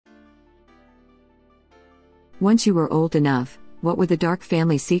Once you were old enough, what were the dark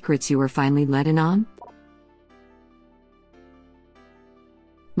family secrets you were finally let in on?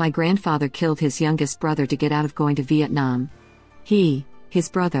 My grandfather killed his youngest brother to get out of going to Vietnam. He, his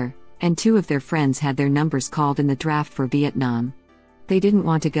brother, and 2 of their friends had their numbers called in the draft for Vietnam. They didn't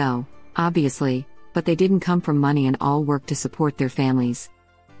want to go, obviously, but they didn't come from money and all worked to support their families.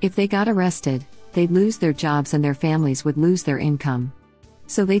 If they got arrested, they'd lose their jobs and their families would lose their income.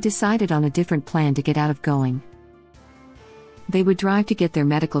 So they decided on a different plan to get out of going. They would drive to get their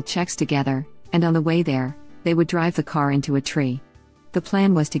medical checks together, and on the way there, they would drive the car into a tree. The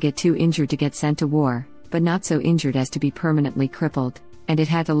plan was to get too injured to get sent to war, but not so injured as to be permanently crippled, and it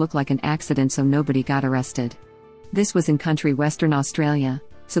had to look like an accident so nobody got arrested. This was in country Western Australia,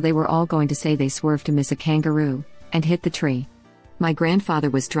 so they were all going to say they swerved to miss a kangaroo, and hit the tree. My grandfather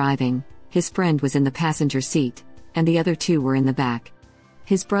was driving, his friend was in the passenger seat, and the other 2 were in the back.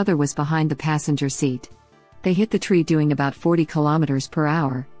 His brother was behind the passenger seat. They hit the tree doing about 40 kilometers per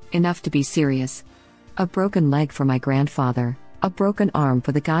hour, enough to be serious. A broken leg for my grandfather, a broken arm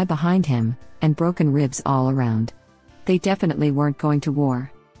for the guy behind him, and broken ribs all around. They definitely weren't going to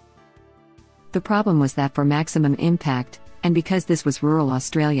war. The problem was that for maximum impact, and because this was rural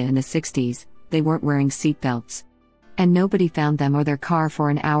Australia in the 60s, they weren't wearing seatbelts. And nobody found them or their car for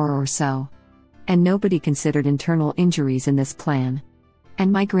an hour or so. And nobody considered internal injuries in this plan.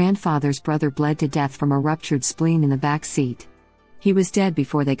 And my grandfather's brother bled to death from a ruptured spleen in the back seat. He was dead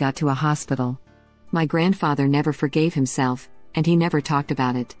before they got to a hospital. My grandfather never forgave himself, and he never talked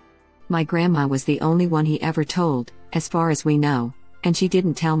about it. My grandma was the only one he ever told, as far as we know, and she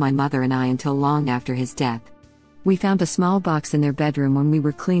didn't tell my mother and I until long after his death. We found a small box in their bedroom when we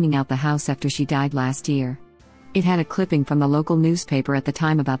were cleaning out the house after she died last year. It had a clipping from the local newspaper at the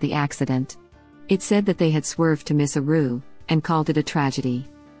time about the accident. It said that they had swerved to miss a roo, and called it a tragedy.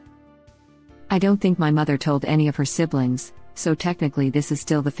 I don't think my mother told any of her siblings, so technically this is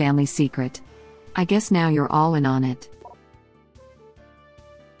still the family secret. I guess now you're all in on it.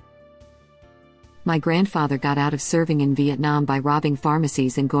 My grandfather got out of serving in Vietnam by robbing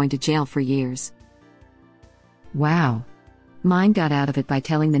pharmacies and going to jail for years. Wow. Mine got out of it by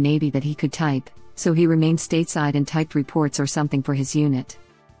telling the Navy that he could type, so he remained stateside and typed reports or something for his unit.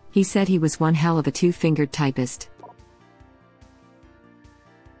 He said he was one hell of a 2-fingered typist.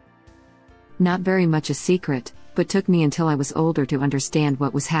 Not very much a secret, but took me until I was older to understand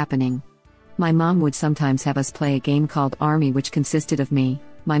what was happening. My mom would sometimes have us play a game called Army, which consisted of me,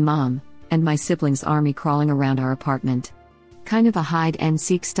 my mom, and my siblings' army crawling around our apartment. Kind of a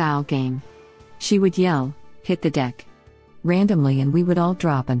hide-and-seek style game. She would yell, "Hit the deck," randomly, and we would all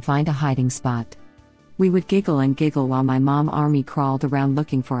drop and find a hiding spot. We would giggle and giggle while my mom army crawled around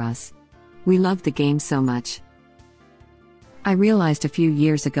looking for us. We loved the game so much. I realized a few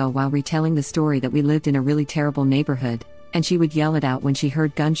years ago while retelling the story that we lived in a really terrible neighborhood, and she would yell it out when she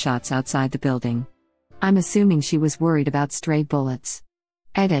heard gunshots outside the building. I'm assuming she was worried about stray bullets.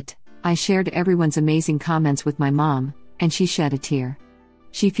 Edit. I shared everyone's amazing comments with my mom, and she shed a tear.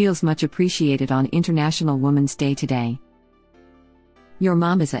 She feels much appreciated on International Women's Day today. Your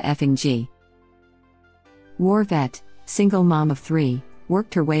mom is a effing G. War vet, single mom of 3,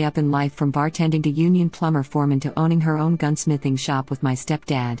 worked her way up in life from bartending to union plumber foreman to owning her own gunsmithing shop with my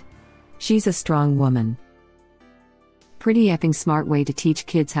stepdad. She's a strong woman. Pretty effing smart way to teach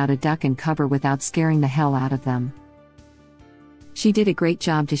kids how to duck and cover without scaring the hell out of them. She did a great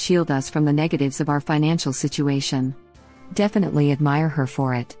job to shield us from the negatives of our financial situation. Definitely admire her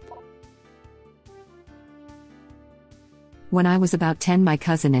for it. When I was about 10, my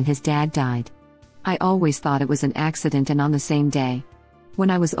cousin and his dad died. I always thought it was an accident and on the same day. When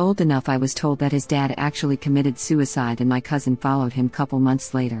I was old enough, I was told that his dad actually committed suicide and my cousin followed him couple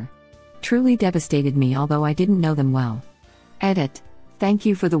months later. Truly devastated me, although I didn't know them well. Edit. Thank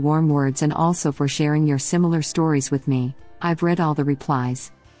you for the warm words and also for sharing your similar stories with me. I've read all the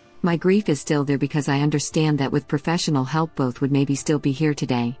replies. My grief is still there because I understand that with professional help both would maybe still be here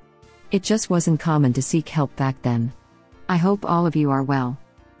today. It just wasn't common to seek help back then. I hope all of you are well.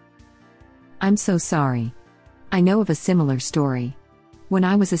 I'm so sorry. I know of a similar story. When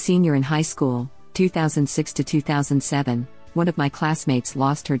I was a senior in high school, 2006 to 2007, one of my classmates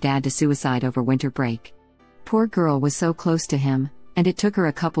lost her dad to suicide over winter break. Poor girl was so close to him, and it took her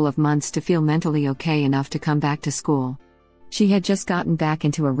a couple of months to feel mentally okay enough to come back to school. She had just gotten back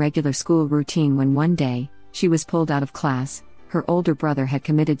into a regular school routine when one day, she was pulled out of class. Her older brother had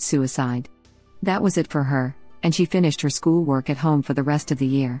committed suicide. That was it for her, and she finished her schoolwork at home for the rest of the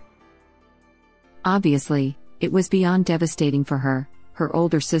year. Obviously, it was beyond devastating for her, her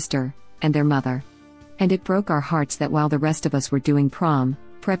older sister, and their mother. And it broke our hearts that while the rest of us were doing prom,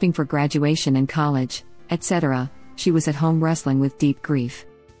 prepping for graduation and college, etc., she was at home wrestling with deep grief.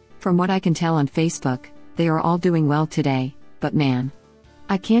 From what I can tell on Facebook, they are all doing well today, but man,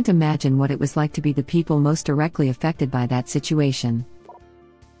 I can't imagine what it was like to be the people most directly affected by that situation.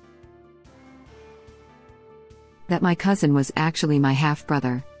 That my cousin was actually my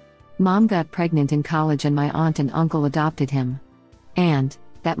half-brother. Mom got pregnant in college and my aunt and uncle adopted him. And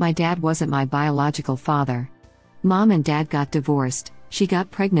that my dad wasn't my biological father. Mom and dad got divorced, she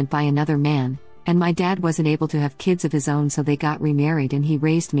got pregnant by another man, and my dad wasn't able to have kids of his own, so they got remarried and he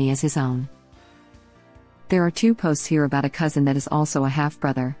raised me as his own. There are 2 posts here about a cousin that is also a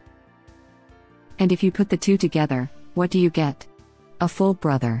half-brother. And if you put the 2 together, what do you get? A full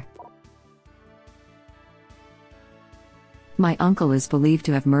brother. My uncle is believed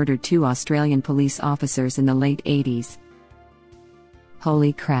to have murdered 2 Australian police officers in the late 80s.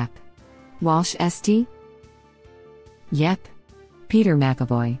 Holy crap. Walsh St? Yep. Peter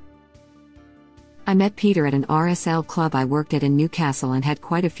McAvoy. I met Peter at an RSL club I worked at in Newcastle and had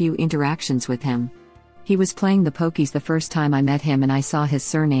quite a few interactions with him. He was playing the pokies the first time I met him, and I saw his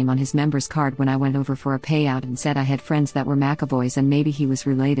surname on his member's card when I went over for a payout and said I had friends that were McAvoys and maybe he was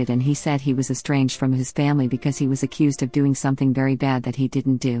related, and he said he was estranged from his family because he was accused of doing something very bad that he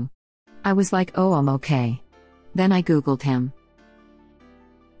didn't do. I was like, oh, I'm okay. Then I googled him.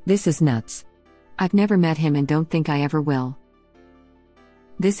 This is nuts. I've never met him and don't think I ever will.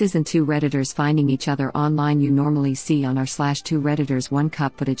 This isn't 2 Redditors finding each other online you normally see on r/2 Redditors 1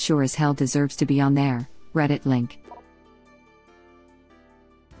 cup, but it sure as hell deserves to be on there. Reddit link.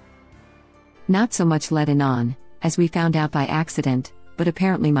 Not so much let in on, as we found out by accident, but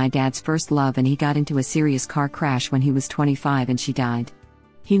apparently my dad's first love, and he got into a serious car crash when he was 25 and she died.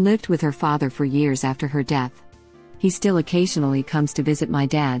 He lived with her father for years after her death. He still occasionally comes to visit my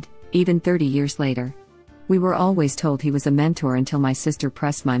dad, even 30 years later. We were always told he was a mentor until my sister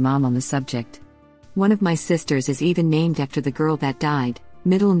pressed my mom on the subject. One of my sisters is even named after the girl that died,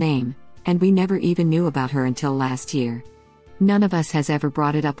 middle name, and we never even knew about her until last year. None of us has ever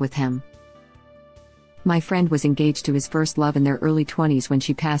brought it up with him. My friend was engaged to his first love in their early 20s when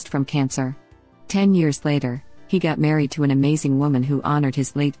she passed from cancer. 10 years later, he got married to an amazing woman who honored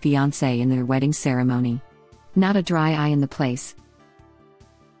his late fiancé in their wedding ceremony. Not a dry eye in the place.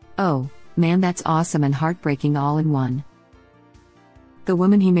 Oh, man, that's awesome and heartbreaking all in one. The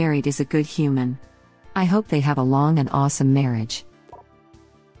woman he married is a good human. I hope they have a long and awesome marriage.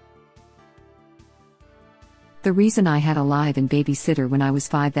 The reason I had a live-in babysitter when I was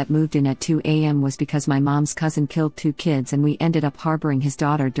 5 that moved in at 2 a.m. was because my mom's cousin killed 2 kids and we ended up harboring his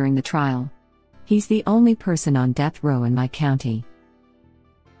daughter during the trial. He's the only person on death row in my county.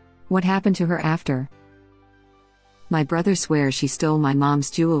 What happened to her after? My brother swears she stole my mom's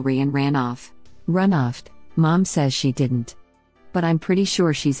jewelry and ran off. Run off? Mom says she didn't. But I'm pretty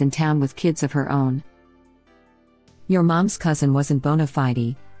sure she's in town with kids of her own. Your mom's cousin wasn't bona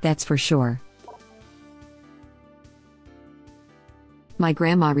fide, that's for sure. My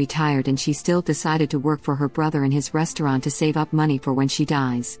grandma retired and she still decided to work for her brother in his restaurant to save up money for when she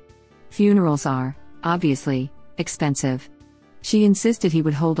dies. Funerals are, obviously, expensive. She insisted he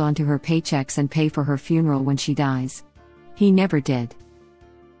would hold on to her paychecks and pay for her funeral when she dies. He never did.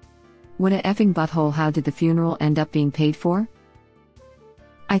 What a effing butthole. How did the funeral end up being paid for?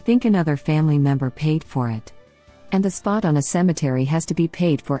 I think another family member paid for it. And the spot on a cemetery has to be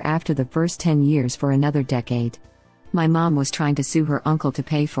paid for after the first 10 years for another decade. My mom was trying to sue her uncle to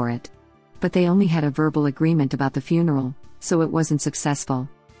pay for it. But they only had a verbal agreement about the funeral, so it wasn't successful.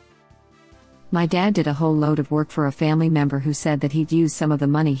 My dad did a whole load of work for a family member who said that he'd use some of the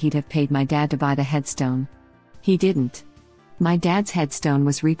money he'd have paid my dad to buy the headstone. He didn't. My dad's headstone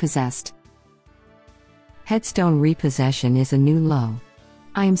was repossessed. Headstone repossession is a new low.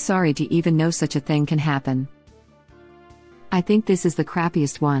 I am sorry to even know such a thing can happen. I think this is the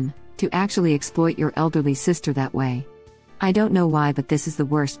crappiest one, to actually exploit your elderly sister that way. I don't know why, but this is the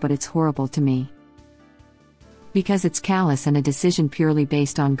worst, but it's horrible to me. Because it's callous and a decision purely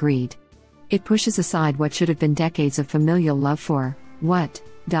based on greed. It pushes aside what should have been decades of familial love for, what,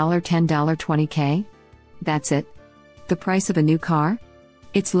 $10, $20K? That's it? The price of a new car?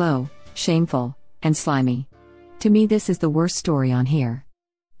 It's low, shameful, and slimy. To me, this is the worst story on here.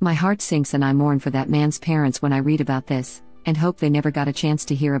 My heart sinks and I mourn for that man's parents when I read about this, and hope they never got a chance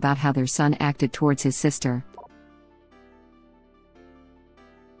to hear about how their son acted towards his sister.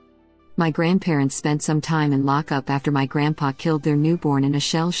 My grandparents spent some time in lockup after my grandpa killed their newborn in a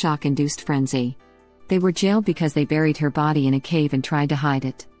shell shock-induced frenzy. They were jailed because they buried her body in a cave and tried to hide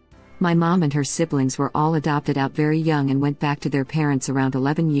it. My mom and her siblings were all adopted out very young and went back to their parents around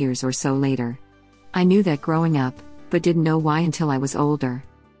 11 years or so later. I knew that growing up, but didn't know why until I was older.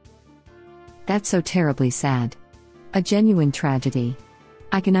 That's so terribly sad. A genuine tragedy.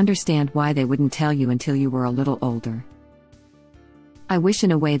 I can understand why they wouldn't tell you until you were a little older. I wish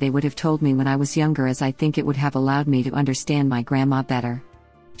in a way they would have told me when I was younger, as I think it would have allowed me to understand my grandma better.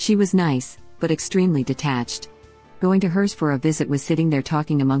 She was nice, but extremely detached. Going to hers for a visit was sitting there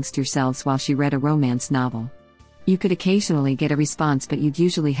talking amongst yourselves while she read a romance novel. You could occasionally get a response, but you'd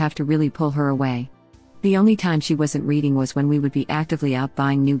usually have to really pull her away. The only time she wasn't reading was when we would be actively out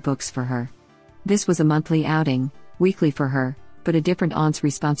buying new books for her. This was a monthly outing, weekly for her, but a different aunt's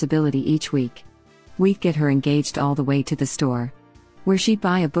responsibility each week. We'd get her engaged all the way to the store, where she'd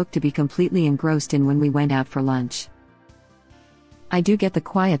buy a book to be completely engrossed in when we went out for lunch. I do get the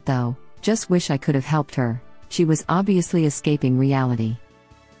quiet though, just wish I could have helped her. She was obviously escaping reality.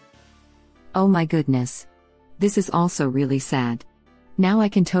 Oh my goodness. This is also really sad. Now I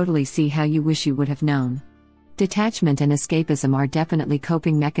can totally see how you wish you would have known. Detachment and escapism are definitely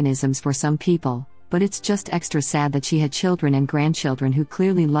coping mechanisms for some people, but it's just extra sad that she had children and grandchildren who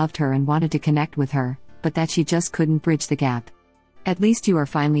clearly loved her and wanted to connect with her, but that she just couldn't bridge the gap. At least you are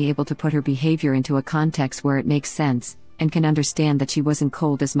finally able to put her behavior into a context where it makes sense, and can understand that she wasn't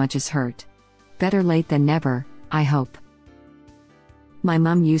cold as much as hurt. Better late than never, I hope. My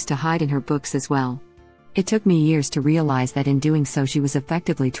mom used to hide in her books as well. It took me years to realize that in doing so she was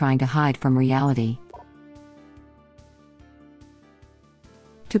effectively trying to hide from reality.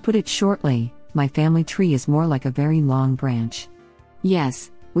 To put it shortly, my family tree is more like a very long branch.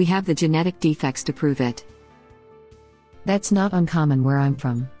 Yes, we have the genetic defects to prove it. That's not uncommon where I'm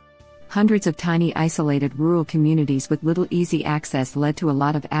from. Hundreds of tiny isolated rural communities with little easy access led to a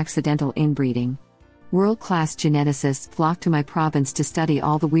lot of accidental inbreeding. World-class geneticists flock to my province to study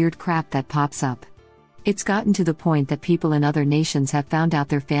all the weird crap that pops up. It's gotten to the point that people in other nations have found out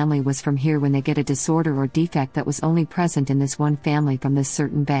their family was from here when they get a disorder or defect that was only present in this one family from this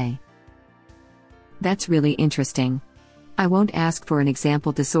certain bay. That's really interesting. I won't ask for an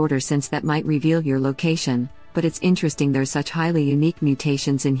example disorder since that might reveal your location, but it's interesting there's such highly unique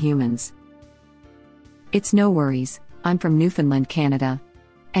mutations in humans. It's no worries, I'm from Newfoundland, Canada.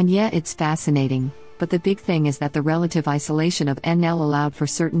 And yeah, it's fascinating, but the big thing is that the relative isolation of NL allowed for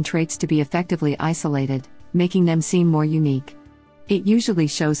certain traits to be effectively isolated, making them seem more unique. It usually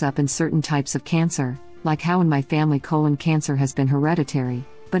shows up in certain types of cancer, like how in my family colon cancer has been hereditary,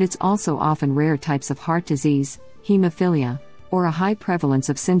 but it's also often rare types of heart disease, hemophilia, or a high prevalence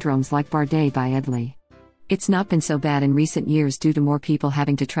of syndromes like Bardet-Biedl. It's not been so bad in recent years due to more people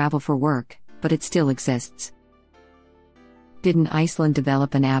having to travel for work, but it still exists. Didn't Iceland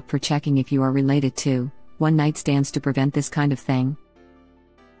develop an app for checking if you are related to one-night stands to prevent this kind of thing?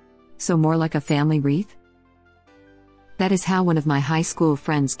 So more like a family wreath? That is how one of my high school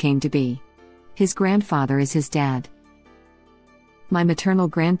friends came to be. His grandfather is his dad. My maternal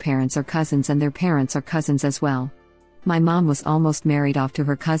grandparents are cousins and their parents are cousins as well. My mom was almost married off to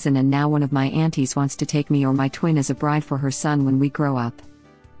her cousin, and now one of my aunties wants to take me or my twin as a bride for her son when we grow up.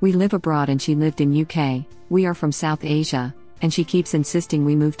 We live abroad and she lived in UK, we are from South Asia, and she keeps insisting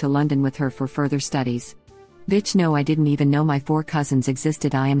we move to London with her for further studies. Bitch, no, I didn't even know my 4 cousins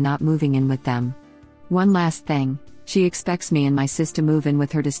existed. I am not moving in with them. One last thing, she expects me and my sis to move in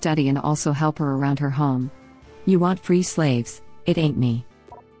with her to study and also help her around her home. You want free slaves, it ain't me.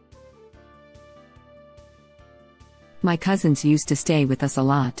 My cousins used to stay with us a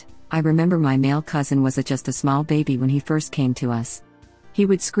lot. I remember my male cousin was just a small baby when he first came to us. He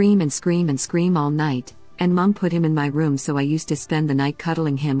would scream and scream and scream all night, and Mum put him in my room, so I used to spend the night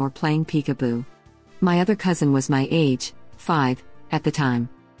cuddling him or playing peekaboo. My other cousin was my age, 5, at the time.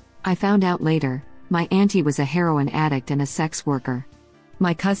 I found out later, my auntie was a heroin addict and a sex worker.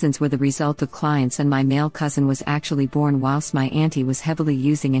 My cousins were the result of clients, and my male cousin was actually born whilst my auntie was heavily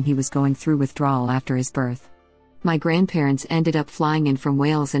using and he was going through withdrawal after his birth. My grandparents ended up flying in from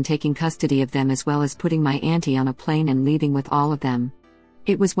Wales and taking custody of them, as well as putting my auntie on a plane and leaving with all of them.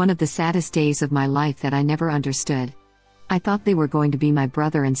 It was one of the saddest days of my life that I never understood. I thought they were going to be my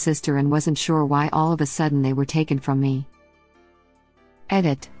brother and sister and wasn't sure why all of a sudden they were taken from me.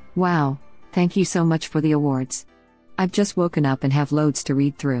 Edit. Wow, thank you so much for the awards. I've just woken up and have loads to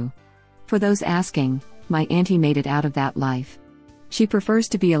read through. For those asking, my auntie made it out of that life. She prefers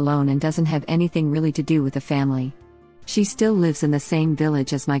to be alone and doesn't have anything really to do with the family. She still lives in the same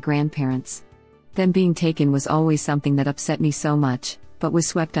village as my grandparents. Them being taken was always something that upset me so much, but was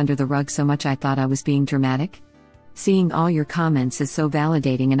swept under the rug so much I thought I was being dramatic. Seeing all your comments is so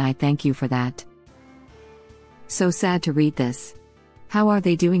validating and I thank you for that. So sad to read this. How are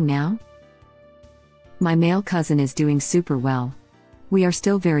they doing now? My male cousin is doing super well. We are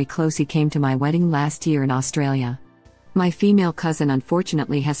still very close. He came to my wedding last year in Australia. My female cousin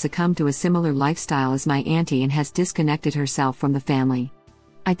unfortunately has succumbed to a similar lifestyle as my auntie and has disconnected herself from the family.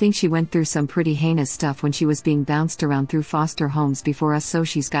 I think she went through some pretty heinous stuff when she was being bounced around through foster homes before us, so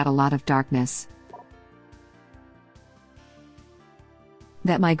she's got a lot of darkness.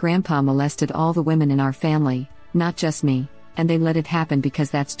 That my grandpa molested all the women in our family, not just me, and they let it happen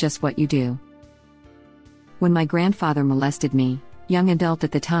because that's just what you do. When my grandfather molested me, young adult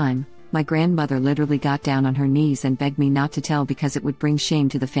at the time, my grandmother literally got down on her knees and begged me not to tell because it would bring shame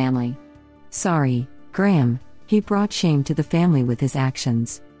to the family. Sorry, Graham, he brought shame to the family with his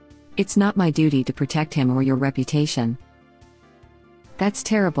actions. It's not my duty to protect him or your reputation. That's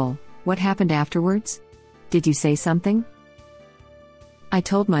terrible. What happened afterwards? Did you say something? I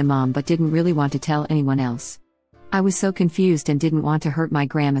told my mom but didn't really want to tell anyone else. I was so confused and didn't want to hurt my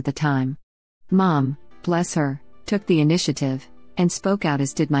gram at the time. Mom, bless her, took the initiative, and spoke out,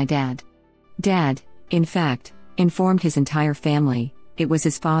 as did my dad. Dad, in fact, informed his entire family. It was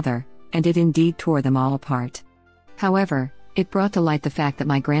his father, and it indeed tore them all apart. However, it brought to light the fact that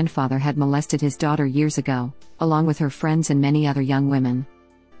my grandfather had molested his daughter years ago, along with her friends and many other young women.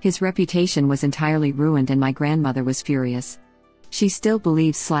 His reputation was entirely ruined and my grandmother was furious. She still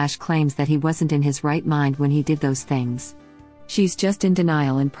believes/claims that he wasn't in his right mind when he did those things. She's just in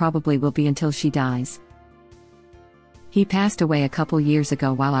denial and probably will be until she dies. He passed away a couple years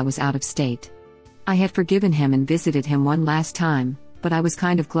ago while I was out of state. I had forgiven him and visited him one last time, but I was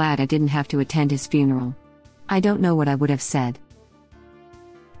kind of glad I didn't have to attend his funeral. I don't know what I would have said.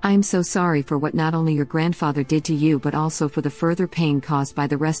 I am so sorry for what not only your grandfather did to you but also for the further pain caused by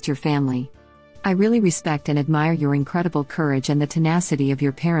the rest of your family. I really respect and admire your incredible courage and the tenacity of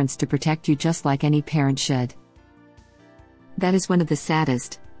your parents to protect you just like any parent should. That is one of the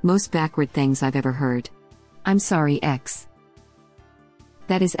saddest, most backward things I've ever heard. I'm sorry, X.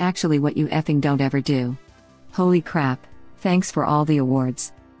 That is actually what you effing don't ever do. Holy crap, thanks for all the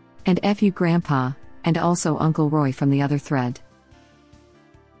awards. And F you Grandpa, and also Uncle Roy from the other thread.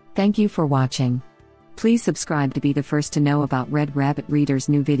 Thank you for watching. Please subscribe to be the first to know about Red Rabbit Reader's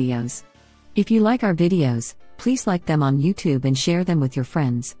new videos. If you like our videos, please like them on YouTube and share them with your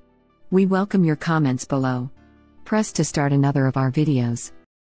friends. We welcome your comments below. Press to start another of our videos.